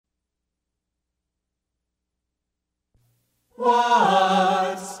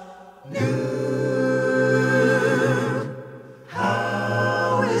What's new?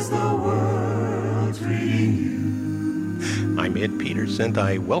 How is the world treating you? I'm Ed Peters, and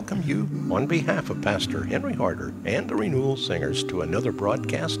I welcome you on behalf of Pastor Henry Harder and the Renewal Singers to another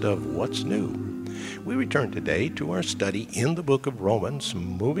broadcast of What's New. We return today to our study in the book of Romans,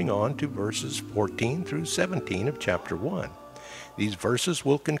 moving on to verses 14 through 17 of chapter 1. These verses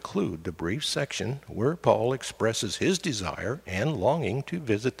will conclude the brief section where Paul expresses his desire and longing to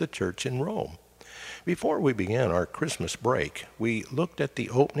visit the church in Rome. Before we began our Christmas break, we looked at the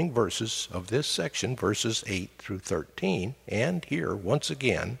opening verses of this section, verses 8 through 13, and here, once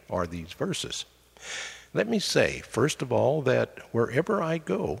again, are these verses. Let me say, first of all, that wherever I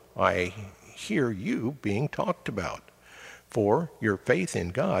go, I hear you being talked about, for your faith in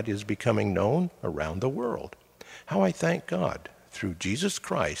God is becoming known around the world. How I thank God through Jesus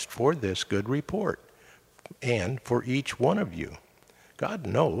Christ for this good report and for each one of you. God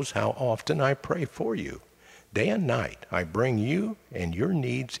knows how often I pray for you. Day and night I bring you and your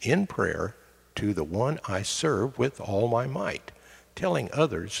needs in prayer to the one I serve with all my might, telling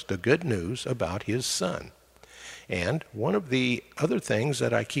others the good news about his Son. And one of the other things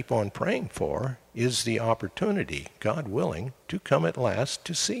that I keep on praying for is the opportunity, God willing, to come at last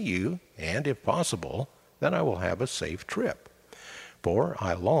to see you, and if possible, that I will have a safe trip. For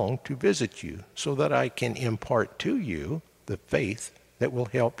I long to visit you so that I can impart to you the faith that will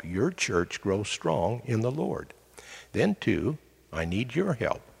help your church grow strong in the Lord. Then, too, I need your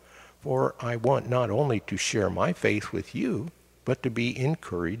help, for I want not only to share my faith with you, but to be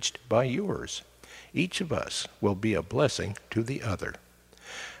encouraged by yours. Each of us will be a blessing to the other.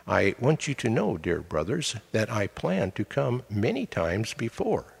 I want you to know, dear brothers, that I planned to come many times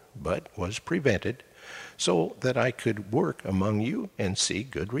before, but was prevented, so that I could work among you and see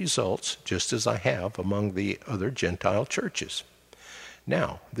good results, just as I have among the other Gentile churches.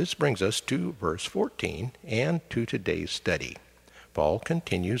 Now, this brings us to verse 14 and to today's study. Paul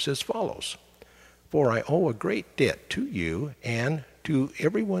continues as follows: For I owe a great debt to you and to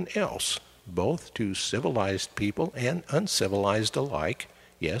everyone else, both to civilized people and uncivilized alike,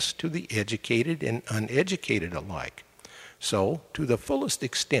 yes, to the educated and uneducated alike. So, to the fullest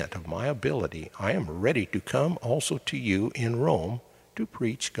extent of my ability, I am ready to come also to you in Rome to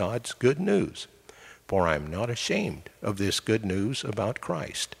preach God's good news. For I am not ashamed of this good news about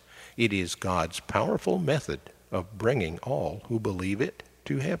Christ. It is God's powerful method of bringing all who believe it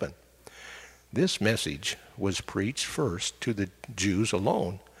to heaven. This message was preached first to the Jews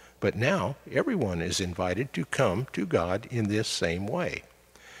alone, but now everyone is invited to come to God in this same way.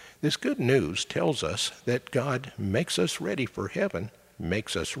 This good news tells us that God makes us ready for heaven,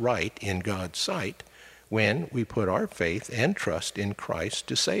 makes us right in God's sight, when we put our faith and trust in Christ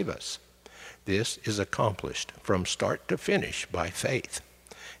to save us. This is accomplished from start to finish by faith.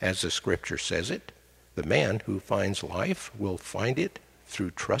 As the scripture says it, the man who finds life will find it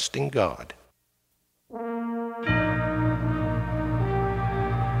through trusting God.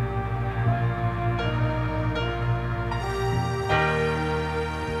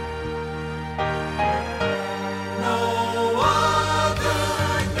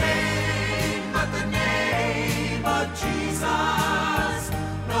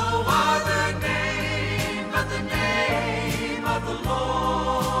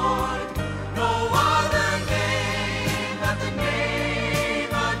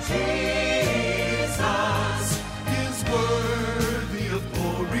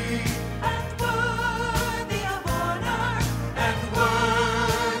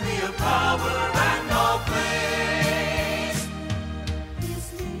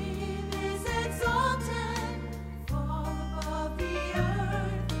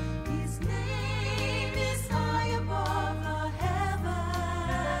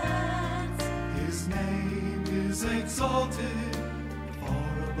 Exalted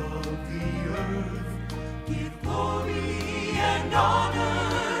far above the earth. Give glory and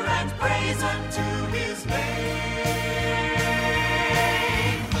honor and praise unto his name.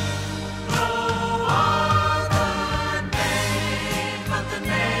 No other name but the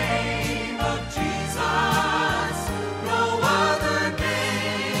name of Jesus. No other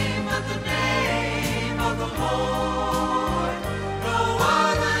name but the name of the Lord. No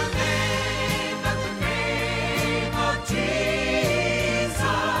other name but the name of Jesus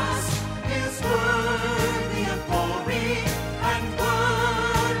is worthy of glory and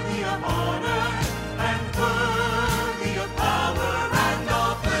worthy of honor and worthy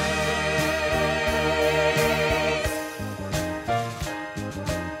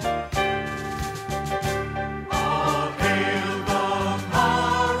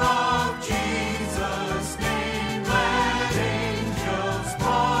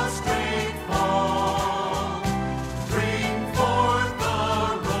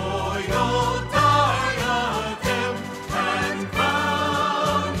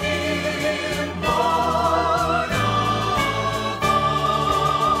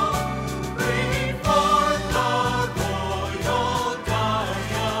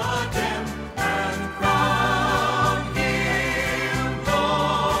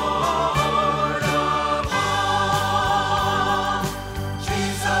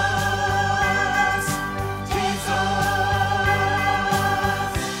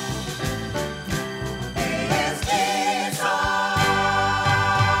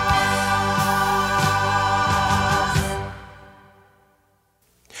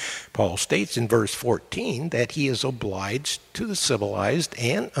Paul states in verse 14 that he is obliged to the civilized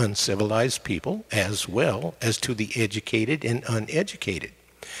and uncivilized people as well as to the educated and uneducated.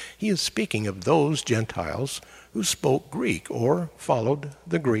 He is speaking of those Gentiles who spoke Greek or followed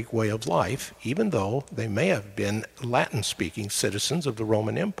the Greek way of life, even though they may have been Latin-speaking citizens of the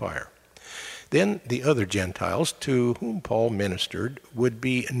Roman Empire. Then the other Gentiles to whom Paul ministered would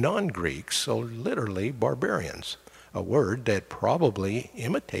be non-Greeks, so literally barbarians, a word that probably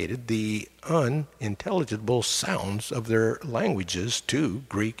imitated the unintelligible sounds of their languages to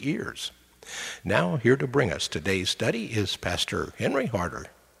Greek ears. Now, here to bring us today's study is Pastor Henry Harder.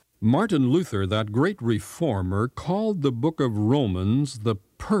 Martin Luther, that great reformer, called the book of Romans the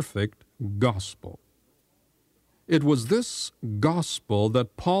perfect gospel. It was this gospel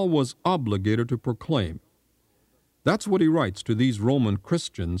that Paul was obligated to proclaim. That's what he writes to these Roman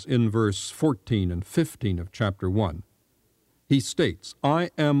Christians in verse 14 and 15 of chapter 1. He states,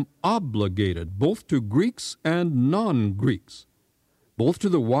 I am obligated both to Greeks and non-Greeks, both to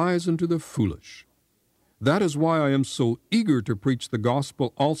the wise and to the foolish. That is why I am so eager to preach the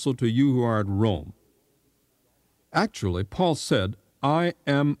gospel also to you who are at Rome. Actually, Paul said, I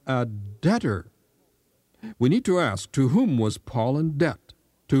am a debtor. We need to ask, to whom was Paul in debt?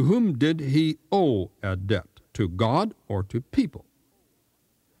 To whom did he owe a debt? To God or to people?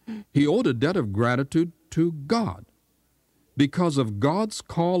 He owed a debt of gratitude to God. Because of God's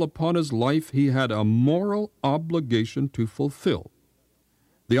call upon his life, he had a moral obligation to fulfill.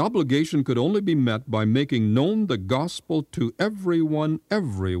 The obligation could only be met by making known the gospel to everyone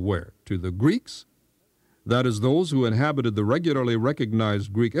everywhere, to the Greeks, that is, those who inhabited the regularly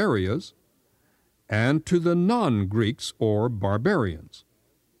recognized Greek areas, and to the non-Greeks or barbarians.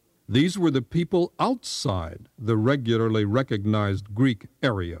 These were the people outside the regularly recognized Greek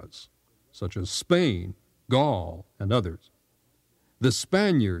areas, such as Spain, Gaul, and others. The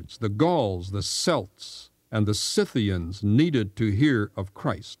Spaniards, the Gauls, the Celts, and the Scythians needed to hear of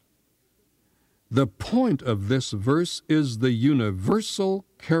Christ. The point of this verse is the universal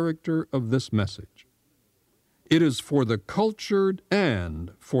character of this message. It is for the cultured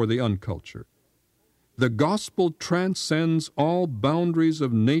and for the uncultured. The gospel transcends all boundaries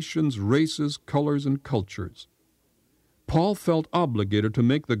of nations, races, colors, and cultures. Paul felt obligated to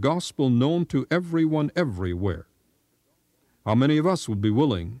make the gospel known to everyone everywhere. How many of us would be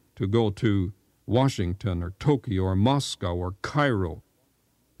willing to go to Washington or Tokyo or Moscow or Cairo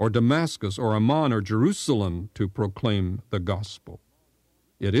or Damascus or Amman or Jerusalem to proclaim the gospel?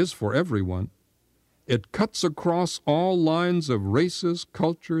 It is for everyone. It cuts across all lines of races,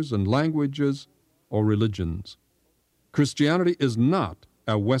 cultures, and languages or religions. Christianity is not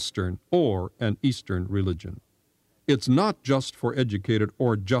a Western or an Eastern religion. It's not just for educated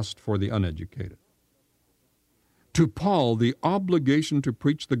or just for the uneducated. To Paul, the obligation to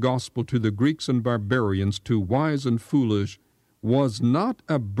preach the gospel to the Greeks and barbarians, to wise and foolish, was not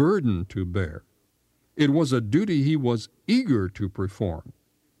a burden to bear. It was a duty he was eager to perform.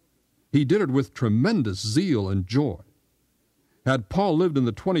 He did it with tremendous zeal and joy. Had Paul lived in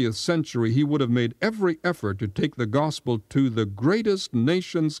the 20th century, he would have made every effort to take the gospel to the greatest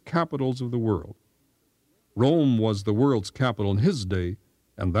nations' capitals of the world. Rome was the world's capital in his day,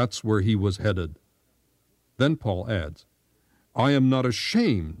 and that's where he was headed. Then Paul adds, I am not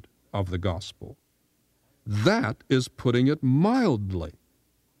ashamed of the gospel. That is putting it mildly.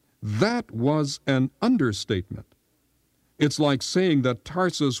 That was an understatement. It's like saying that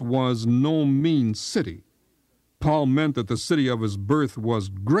Tarsus was no mean city. Paul meant that the city of his birth was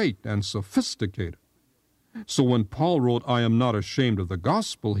great and sophisticated. So when Paul wrote, I am not ashamed of the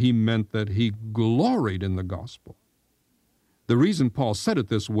gospel, he meant that he gloried in the gospel. The reason Paul said it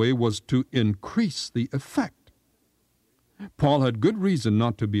this way was to increase the effect. Paul had good reason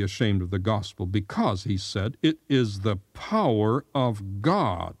not to be ashamed of the gospel because, he said, it is the power of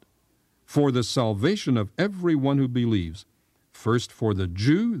God for the salvation of everyone who believes, first for the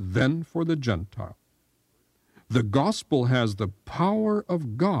Jew, then for the Gentile. The gospel has the power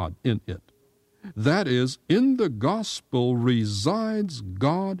of God in it. That is, in the gospel resides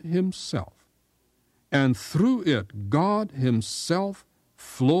God himself. And through it, God himself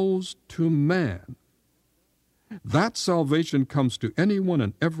flows to man. That salvation comes to anyone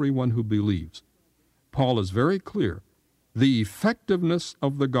and everyone who believes. Paul is very clear. The effectiveness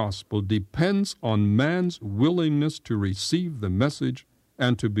of the gospel depends on man's willingness to receive the message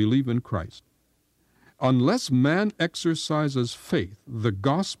and to believe in Christ. Unless man exercises faith, the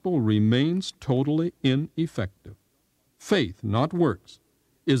gospel remains totally ineffective. Faith, not works,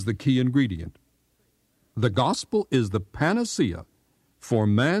 is the key ingredient. The gospel is the panacea for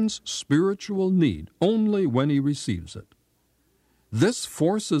man's spiritual need only when he receives it. This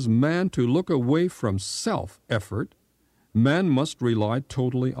forces man to look away from self-effort. Man must rely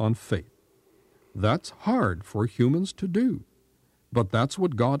totally on faith. That's hard for humans to do, but that's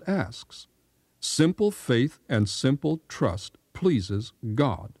what God asks. Simple faith and simple trust pleases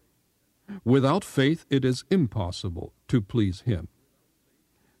God. Without faith, it is impossible to please Him.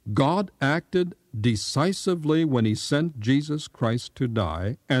 God acted decisively when He sent Jesus Christ to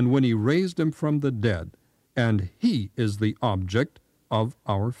die and when He raised Him from the dead, and He is the object of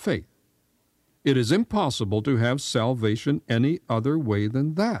our faith. It is impossible to have salvation any other way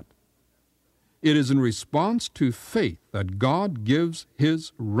than that. It is in response to faith that God gives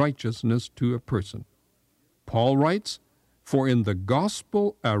His righteousness to a person. Paul writes, "For in the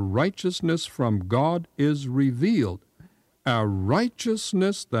gospel a righteousness from God is revealed, a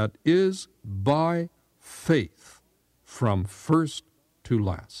righteousness that is by faith, from first to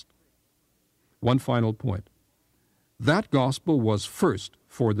last." One final point. That gospel was first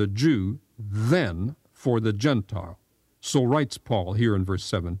for the Jew, then for the Gentile. So writes Paul here in verse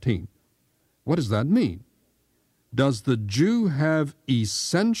 17. What does that mean? Does the Jew have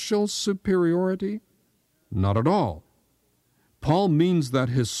essential superiority? Not at all. Paul means that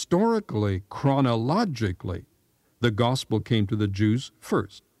historically, chronologically, the gospel came to the Jews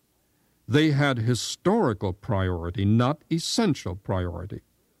first. They had historical priority, not essential priority.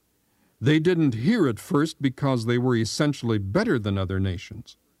 They didn't hear it first because they were essentially better than other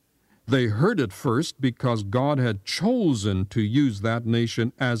nations. They heard it first because God had chosen to use that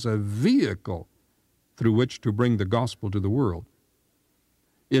nation as a vehicle through which to bring the gospel to the world.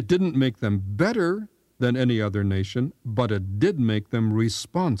 It didn't make them better than any other nation, but it did make them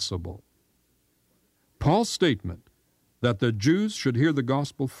responsible. Paul's statement that the Jews should hear the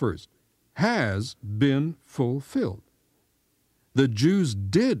gospel first has been fulfilled. The Jews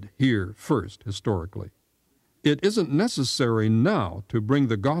did hear first historically. It isn't necessary now to bring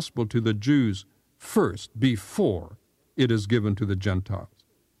the gospel to the Jews first before it is given to the Gentiles.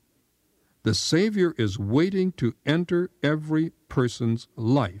 The Savior is waiting to enter every person's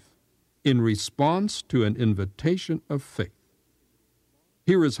life in response to an invitation of faith.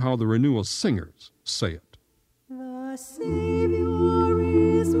 Here is how the Renewal Singers say it. The Savior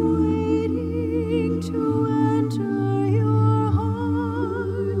is waiting to enter your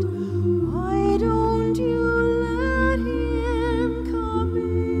heart. Why don't you let Him come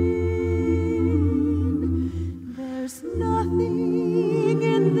in? There's nothing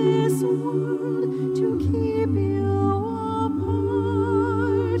in this world to keep you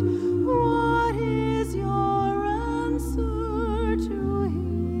apart. What is your answer to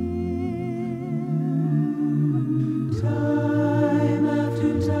Him? Time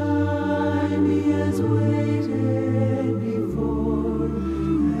after time He has waited before,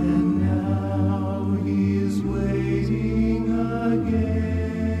 and now He is waiting again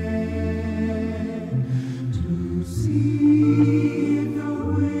to see if you're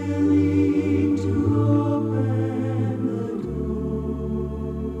willing to open the door.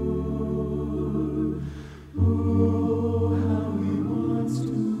 Oh, how He wants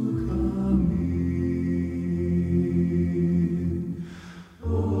to come in.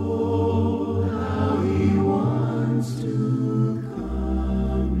 Oh, how He wants to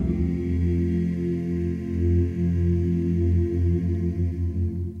come in.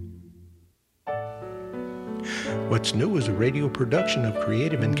 What's New is a radio production of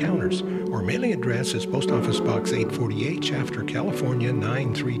Creative Encounters. Our mailing address is Post Office Box 840H, California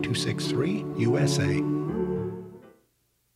 93263, USA.